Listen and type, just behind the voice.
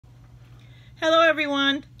Hello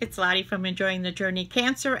everyone, it's Lottie from Enjoying the Journey,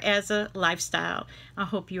 Cancer as a Lifestyle. I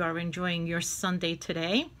hope you are enjoying your Sunday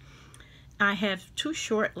today. I have two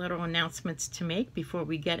short little announcements to make before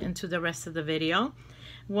we get into the rest of the video.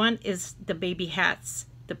 One is the baby hats,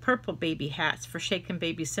 the purple baby hats for shaken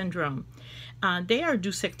baby syndrome. They are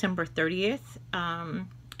due September 30th.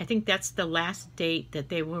 I think that's the last date that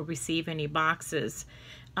they will receive any boxes.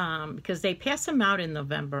 Because they pass them out in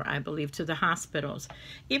November, I believe, to the hospitals.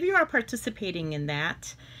 If you are participating in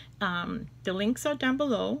that, the links are down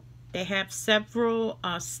below. They have several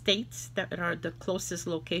states that are the closest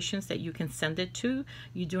locations that you can send it to.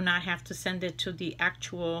 You do not have to send it to the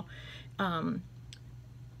actual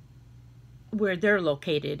where they're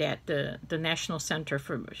located at the National Center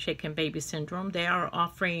for Shaken Baby Syndrome. They are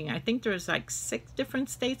offering, I think there's like 6 different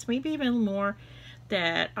states, maybe even more,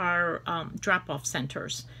 that are drop-off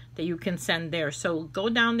centers that you can send there. So go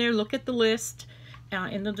down there, look at the list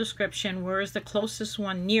in the description. Where is the closest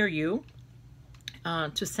one near you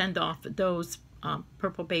to send off those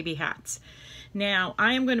purple baby hats? Now,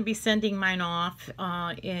 I am going to be sending mine off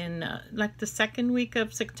in like the second week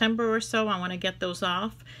of September or so. I want to get those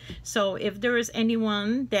off. So if there is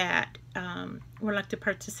anyone that would like to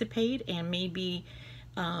participate, and maybe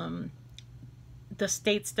the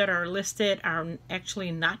states that are listed are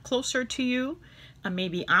actually not closer to you,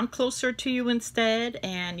 maybe I'm closer to you instead,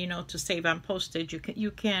 and you know, to save on postage,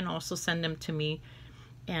 you can also send them to me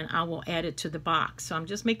and I will add it to the box. So I'm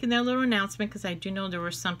just making that little announcement because I do know there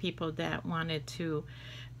were some people that wanted to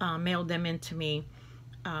mail them in to me,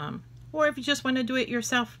 or if you just want to do it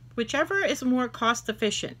yourself, whichever is more cost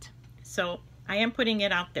efficient. So I am putting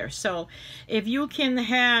it out there. So if you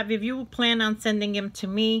plan on sending them to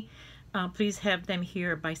me, please have them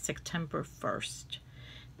here by September 1st.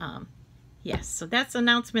 Yes, so that's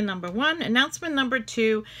announcement number 1. Announcement number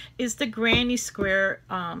 2 is the Granny Square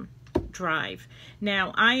drive.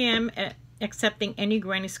 Now, I am accepting any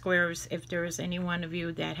granny squares. If there is any one of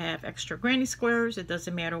you that have extra granny squares, it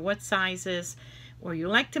doesn't matter what sizes, or you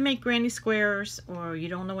like to make granny squares, or you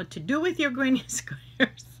don't know what to do with your granny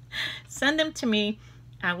squares, send them to me.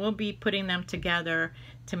 I will be putting them together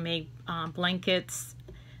to make blankets.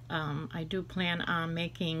 I do plan on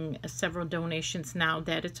making several donations now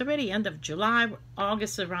that it's already end of July.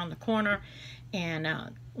 August is around the corner, and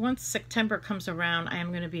once September comes around, I am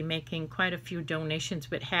going to be making quite a few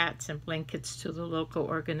donations with hats and blankets to the local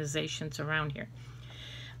organizations around here.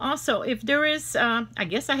 Also, if there is, I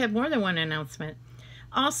guess I have more than one announcement.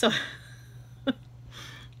 Also,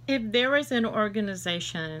 if there is an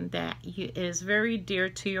organization that is very dear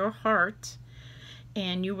to your heart,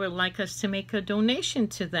 and you would like us to make a donation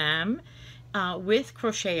to them with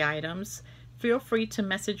crochet items, feel free to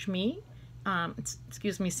message me.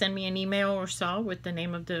 Send me an email or so with the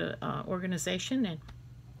name of the organization, and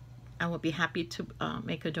I will be happy to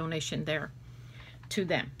make a donation there to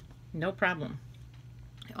them. No problem.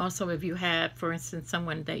 Also, if you have, for instance,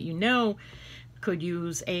 someone that you know could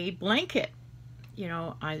use a blanket, you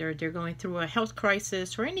know, either they're going through a health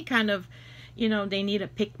crisis or any kind of, you know, they need a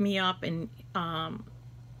pick-me-up, and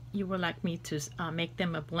you would like me to make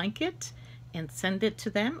them a blanket and send it to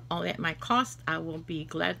them, all at my cost, I will be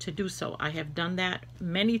glad to do so. I have done that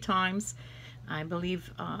many times. I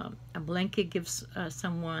believe a blanket gives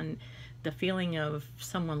someone the feeling of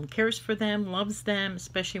someone cares for them, loves them,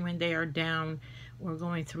 especially when they are down or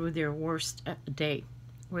going through their worst day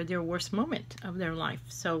or their worst moment of their life.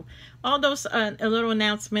 So all those little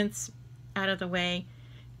announcements out of the way.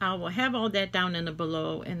 I will have all that down in the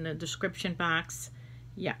below in the description box.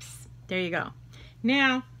 Yes, there you go.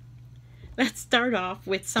 Now, let's start off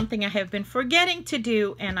with something I have been forgetting to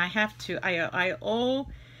do, and I have to. I owe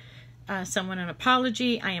someone an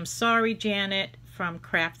apology. I am sorry, Janet from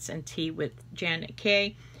Crafts and Tea with Janet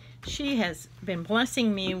K. She has been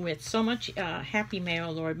blessing me with so much happy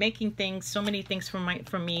mail, Lord, making things, so many things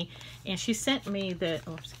for me, and she sent me the.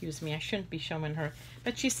 Oh, excuse me, I shouldn't be showing her,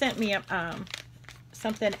 but she sent me a.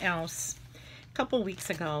 Something else a couple weeks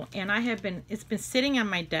ago, and it's been sitting on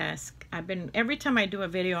my desk. Every time I do a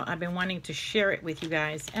video, I've been wanting to share it with you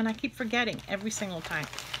guys, and I keep forgetting every single time.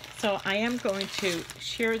 So I am going to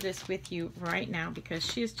share this with you right now because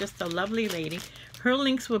she is just a lovely lady. Her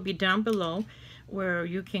links will be down below where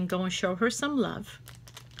you can go and show her some love.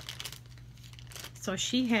 So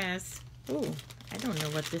she has, oh, I don't know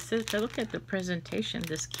what this is, but look at the presentation.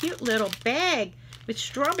 This cute little bag with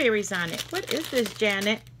strawberries on it. What is this,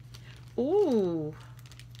 Janet? Ooh.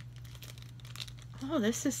 Oh,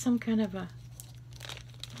 this is some kind of a,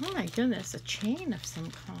 oh my goodness, a chain of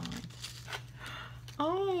some kind.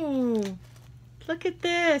 Oh, look at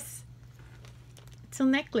this. It's a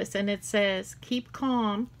necklace, and it says, keep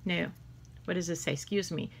calm. No, what does it say?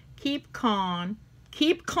 Excuse me. Keep calm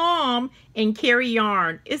and carry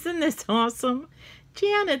yarn. Isn't this awesome?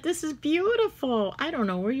 Janet, this is beautiful. I don't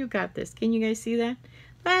know where you got this. Can you guys see that?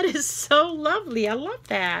 That is so lovely. I love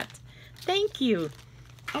that. Thank you.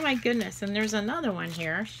 Oh my goodness. And there's another one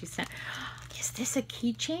here. She said, is this a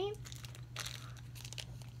keychain?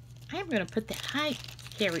 I'm going to put that. I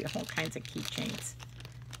carry all kinds of keychains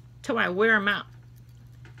till I wear them out.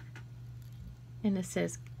 And it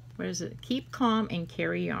says, where is it? Keep calm and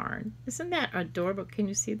carry yarn. Isn't that adorable? Can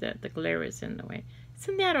you see that? The glare is in the way.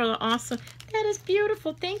 Isn't that awesome? That is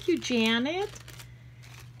beautiful. Thank you, Janet.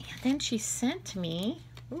 And then she sent me,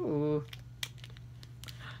 ooh,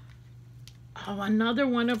 oh, another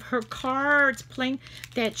one of her cards playing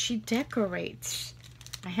that she decorates.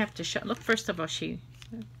 I have to show. Look, first of all,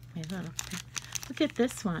 look at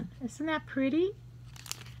this one. Isn't that pretty?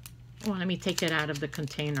 Oh, let me take it out of the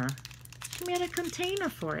container. She made a container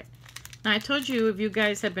for it. Now, I told you, if you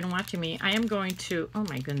guys have been watching me, I am going to, oh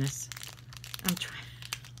my goodness,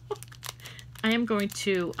 I am going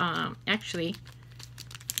to actually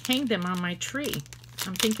hang them on my tree.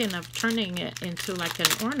 I'm thinking of turning it into like an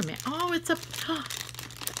ornament. Oh, it's a, oh.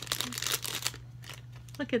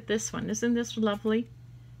 Look at this one. Isn't this lovely?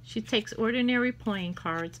 She takes ordinary playing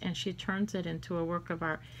cards and she turns it into a work of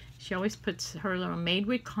art. She always puts her little Made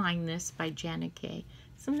with Kindness by Janet Kay.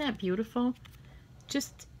 Isn't that beautiful?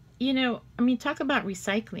 Just, you know, I mean, talk about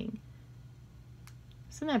recycling.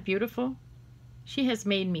 Isn't that beautiful? She has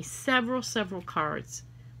made me several cards.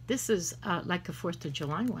 This is like a 4th of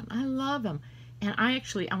July one. I love them. And I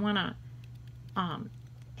want to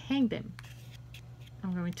hang them.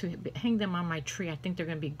 I'm going to hang them on my tree. I think they're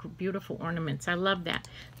going to be beautiful ornaments. I love that.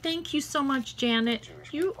 Thank you so much, Janet.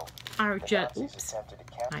 You are just, oops,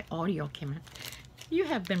 my audio came in. You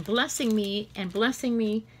have been blessing me and blessing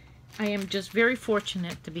me. I am just very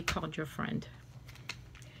fortunate to be called your friend.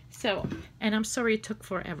 So, and I'm sorry it took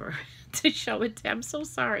forever to show it. I'm so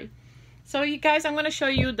sorry. So you guys, I'm going to show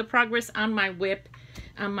you the progress on my whip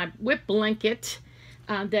blanket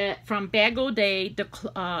that from Bag O' Day,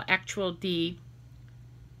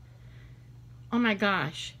 oh my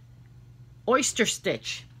gosh, oyster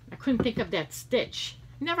stitch. I couldn't think of that stitch.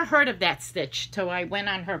 Never heard of that stitch till I went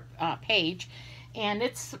on her page. And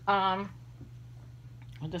it's, oh,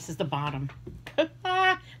 this is the bottom.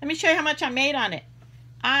 Let me show you how much I made on it.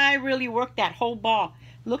 I really worked that whole ball.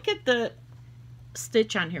 Look at the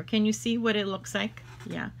stitch on here. Can you see what it looks like?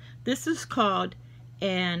 Yeah. This is called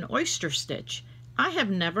an oyster stitch. I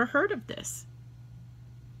have never heard of this.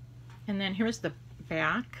 And then here's the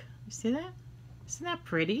back. You see that? Isn't that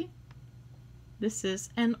pretty? This is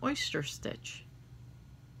an oyster stitch.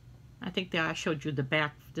 I think that I showed you the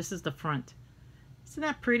back. This is the front. Isn't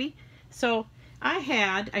that pretty? So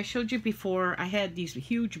I showed you before, I had these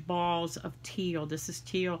huge balls of teal. This is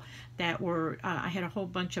teal that were, I had a whole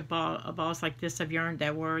bunch of balls like this of yarn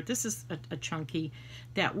that were, this is a chunky,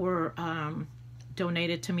 that were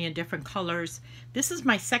donated to me in different colors. This is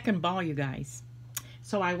my second ball, you guys.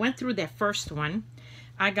 So I went through that first one.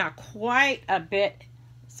 I got quite a bit,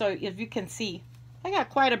 so if you can see, I got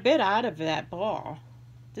quite a bit out of that ball.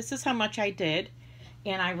 This is how much I did.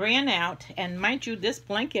 And I ran out, and mind you, this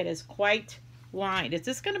blanket is quite wide. It's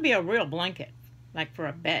just going to be a real blanket, like for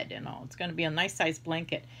a bed and all. It's going to be a nice size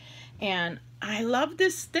blanket. And I love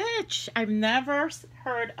this stitch. I've never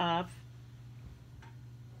heard of.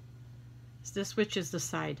 Is this, which is the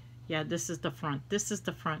side? Yeah, this is the front. This is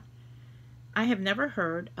the front. I have never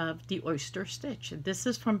heard of the oyster stitch. This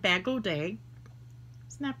is from Bag O' Day.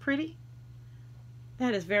 Isn't that pretty?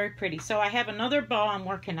 That is very pretty. So I have another ball I'm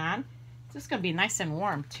working on. This is going to be nice and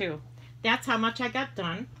warm too. That's how much I got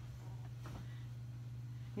done.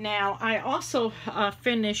 Now I also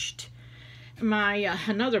finished my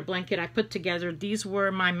another blanket I put together. These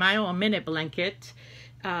were my Mile a Minute blanket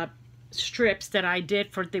strips that I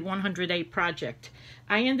did for the 100-day project.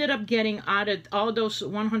 I ended up getting out of all those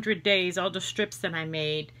 100 days, all the strips that I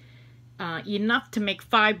made, enough to make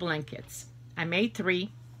 5 blankets. I made 3.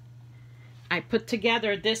 I put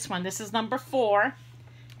together this one. This is number 4.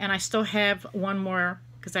 And I still have one more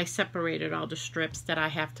because I separated all the strips that I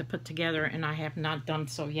have to put together, and I have not done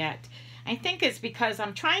so yet. I think it's because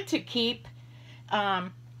I'm trying to keep the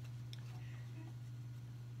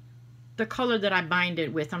color that I bind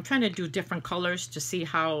it with. I'm trying to do different colors to see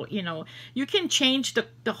how, you know, you can change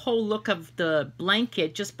the whole look of the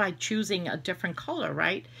blanket just by choosing a different color,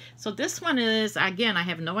 right? So this one is, again, I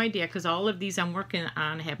have no idea because all of these I'm working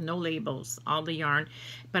on have no labels, all the yarn.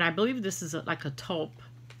 But I believe this is like a taupe.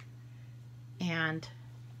 And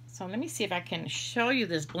so let me see if I can show you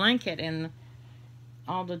this blanket in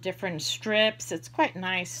all the different strips. It's quite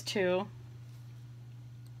nice too.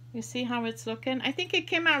 You see how it's looking? I think it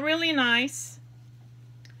came out really nice.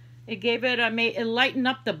 It gave it it lightened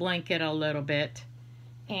up the blanket a little bit,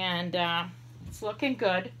 and it's looking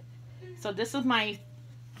good. So this is my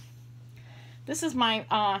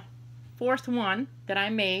fourth one that I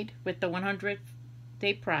made with the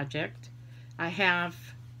 100-day project. I have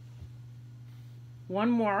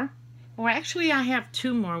one more. Well, actually, I have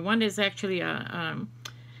two more. One is actually one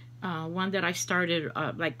that I started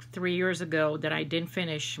like 3 years ago that I didn't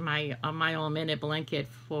finish, my Mile a Minute blanket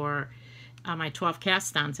for my 12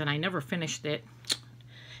 cast-ons, and I never finished it.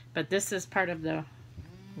 But this is part of the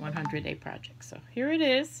 100-day project. So here it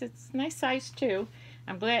is. It's nice size too.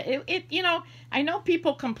 I'm glad it you know, I know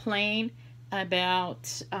people complain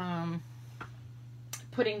about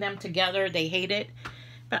putting them together. They hate it.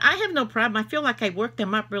 But I have no problem. I feel like I work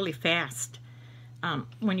them up really fast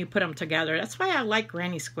when you put them together. That's why I like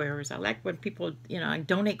granny squares. I like when people, you know,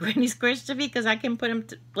 donate granny squares to me, because I can put them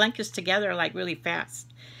blankets together like really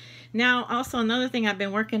fast. Now, also another thing I've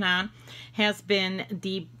been working on has been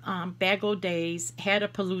the Bag O' Days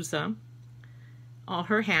Hat-a-Palooza. All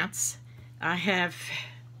her hats. I have,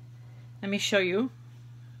 let me show you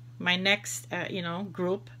my next, you know,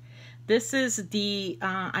 group. This is the,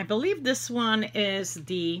 I believe this one is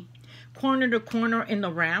the corner to corner in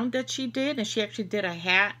the round that she did. And she actually did a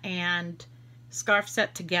hat and scarf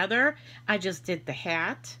set together. I just did the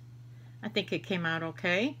hat. I think it came out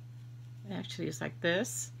okay. It actually is like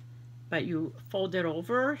this. But you fold it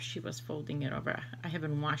over. She was folding it over. I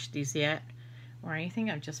haven't washed these yet or anything.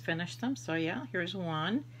 I've just finished them. So yeah, here's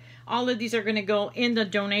one. All of these are going to go in the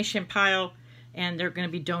donation pile, and they're going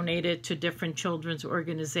to be donated to different children's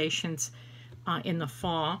organizations in the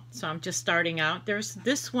fall. So I'm just starting out. There's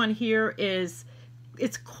this one here it's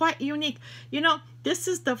quite unique. You know, this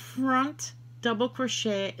is the front double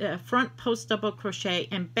crochet, front post double crochet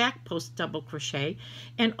and back post double crochet,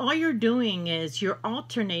 and all you're doing is you're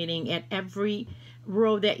alternating at every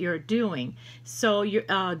row that you're doing. So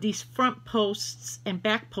these front posts and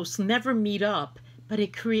back posts never meet up, but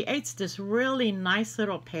it creates this really nice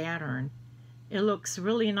little pattern. It looks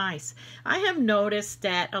really nice. I have noticed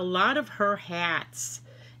that a lot of her hats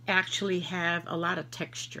actually have a lot of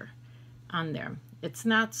texture on them. It's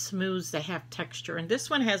not smooth, they have texture. And this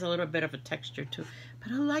one has a little bit of a texture too.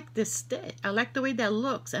 But I like this stitch. I like the way that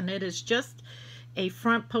looks. And it is just a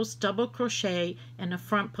front post double crochet and a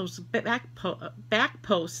front post back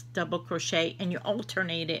post double crochet, and you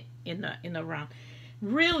alternate it in the round.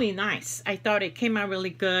 Really nice. I thought it came out really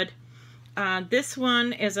good. This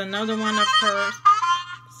one is another one of hers.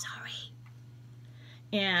 Sorry.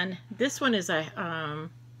 And this one is a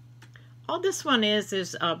all this one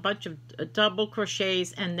is a bunch of double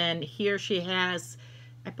crochets, and then here she has,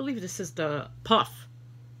 I believe this is the puff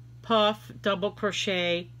double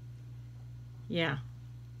crochet. Yeah,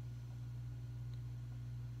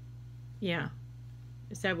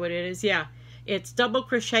 is that what it is? Yeah, it's double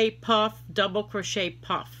crochet puff, double crochet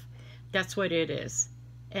puff. That's what it is.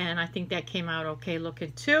 And I think that came out okay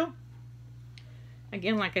looking too.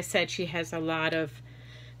 Again, like I said, she has a lot of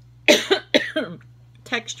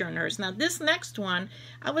texture in hers. Now this next one,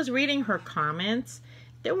 I was reading her comments.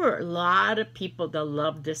 There were a lot of people that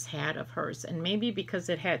loved this hat of hers, and maybe because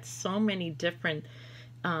it had so many different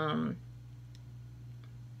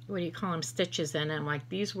what do you call them, stitches in them. Like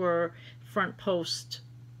these were front post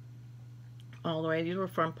all the way. These were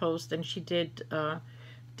front post, and she did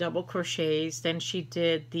double crochets. Then she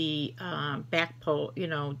did the back post, you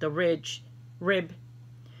know, the rib.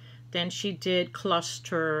 Then she did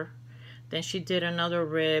cluster. Then she did another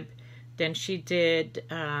rib. Then she did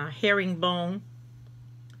herringbone.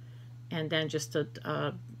 And then just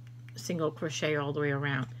a single crochet all the way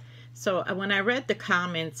around. So when I read the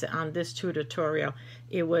comments on this tutorial,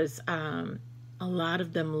 it was a lot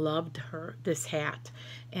of them loved this hat,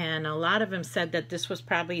 and a lot of them said that this was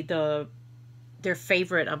probably their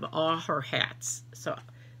favorite of all her hats. So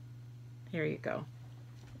here you go.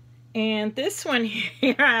 And this one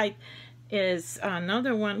here is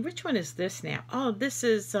another one. Which one is this now? Oh, this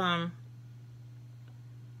is yeah.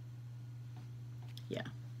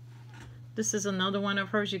 This is another one of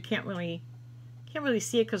hers. You can't really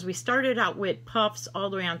see it because we started out with puffs all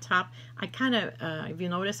the way on top. I kind of, if you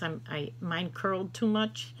notice, mine curled too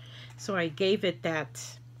much, so I gave it that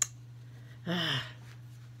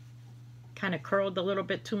kind of curled a little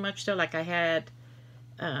bit too much there, like I had,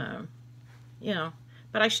 you know.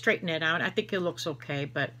 But I straightened it out. I think it looks okay,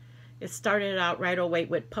 but it started out right away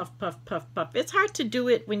with puff, puff, puff, puff. It's hard to do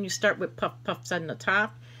it when you start with puff, puffs on the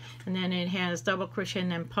top, and then it has double crochet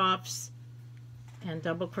and then puffs, and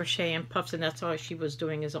double crochet and puffs, and that's all she was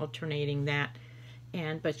doing, is alternating that.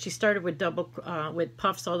 but she started with with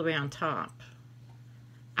puffs all the way on top.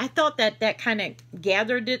 I thought that kind of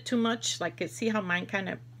gathered it too much. Like, see how mine kind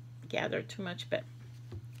of gathered too much, but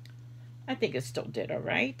I think it still did all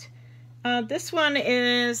right. This one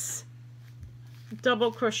is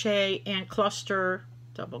double crochet and cluster,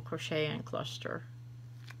 double crochet and cluster.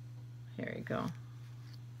 Here you go.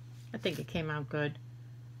 I think it came out good.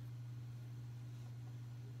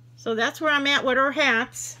 So that's where I'm at with her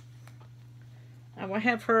hats. I will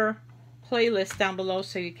have her playlist down below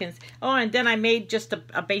so you can. Oh, and then I made just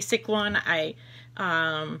a basic one. I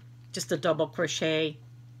just a double crochet,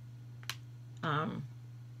 and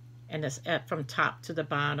it's from top to the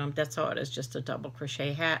bottom. That's all it is, just a double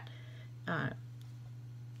crochet hat.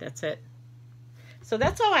 That's it. So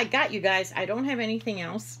that's all I got, you guys. I don't have anything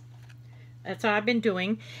else. That's all I've been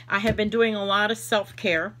doing. I have been doing a lot of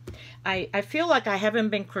self-care. I feel like I haven't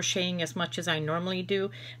been crocheting as much as I normally do.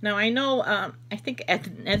 Now, I know, I think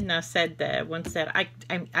Edna said that once that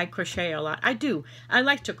I crochet a lot. I do. I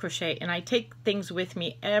like to crochet, and I take things with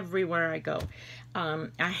me everywhere I go.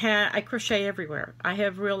 I crochet everywhere. I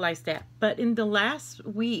have realized that. But in the last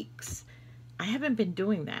weeks, I haven't been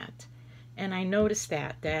doing that. And I noticed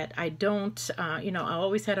that I don't, you know, I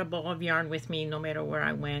always had a ball of yarn with me no matter where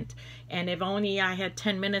I went. And if only I had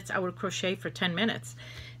 10 minutes, I would crochet for 10 minutes.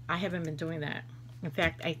 I haven't been doing that. In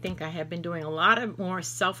fact, I think I have been doing a lot of more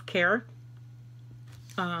self-care.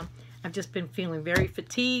 I've just been feeling very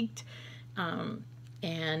fatigued. So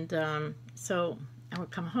I would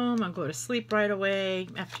come home, I'd go to sleep right away.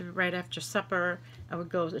 Right after supper, I would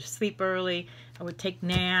go to sleep early. I would take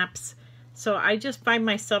naps. So I just find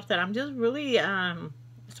myself that I'm just really,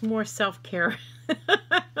 it's more self-care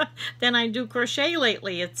than I do crochet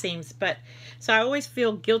lately, it seems. But so I always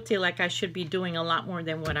feel guilty, like I should be doing a lot more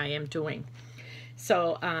than what I am doing.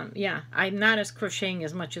 So yeah, I'm not as crocheting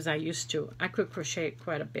as much as I used to. I could crochet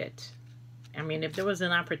quite a bit. I mean, if there was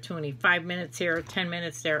an opportunity, 5 minutes here, 10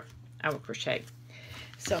 minutes there, I would crochet.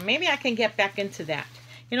 So maybe I can get back into that.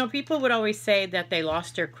 You know, people would always say that they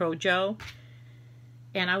lost their crojo.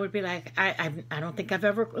 And I would be like, I don't think I've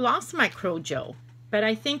ever lost my crojo. But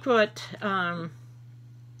I think what,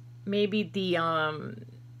 maybe the,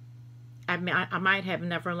 I might have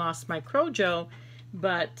never lost my crojo,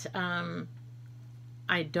 but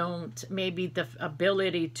I don't, maybe the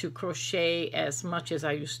ability to crochet as much as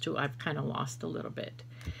I used to, I've kind of lost a little bit.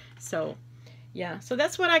 So, yeah. So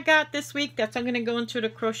that's what I got this week. That's, I'm going to go into the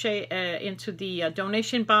crochet, into the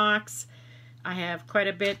donation box. I have quite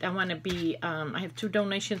a bit. I want to be, I have 2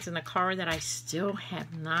 donations in the car that I still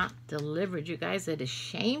have not delivered. You guys, it is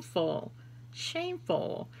shameful.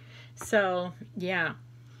 Shameful. So, yeah.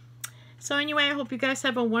 So, anyway, I hope you guys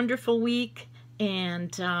have a wonderful week.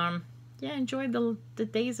 And, yeah, enjoy the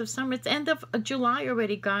days of summer. It's end of July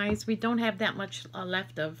already, guys. We don't have that much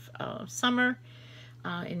left of summer.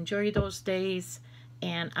 Enjoy those days.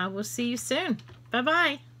 And I will see you soon.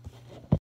 Bye-bye.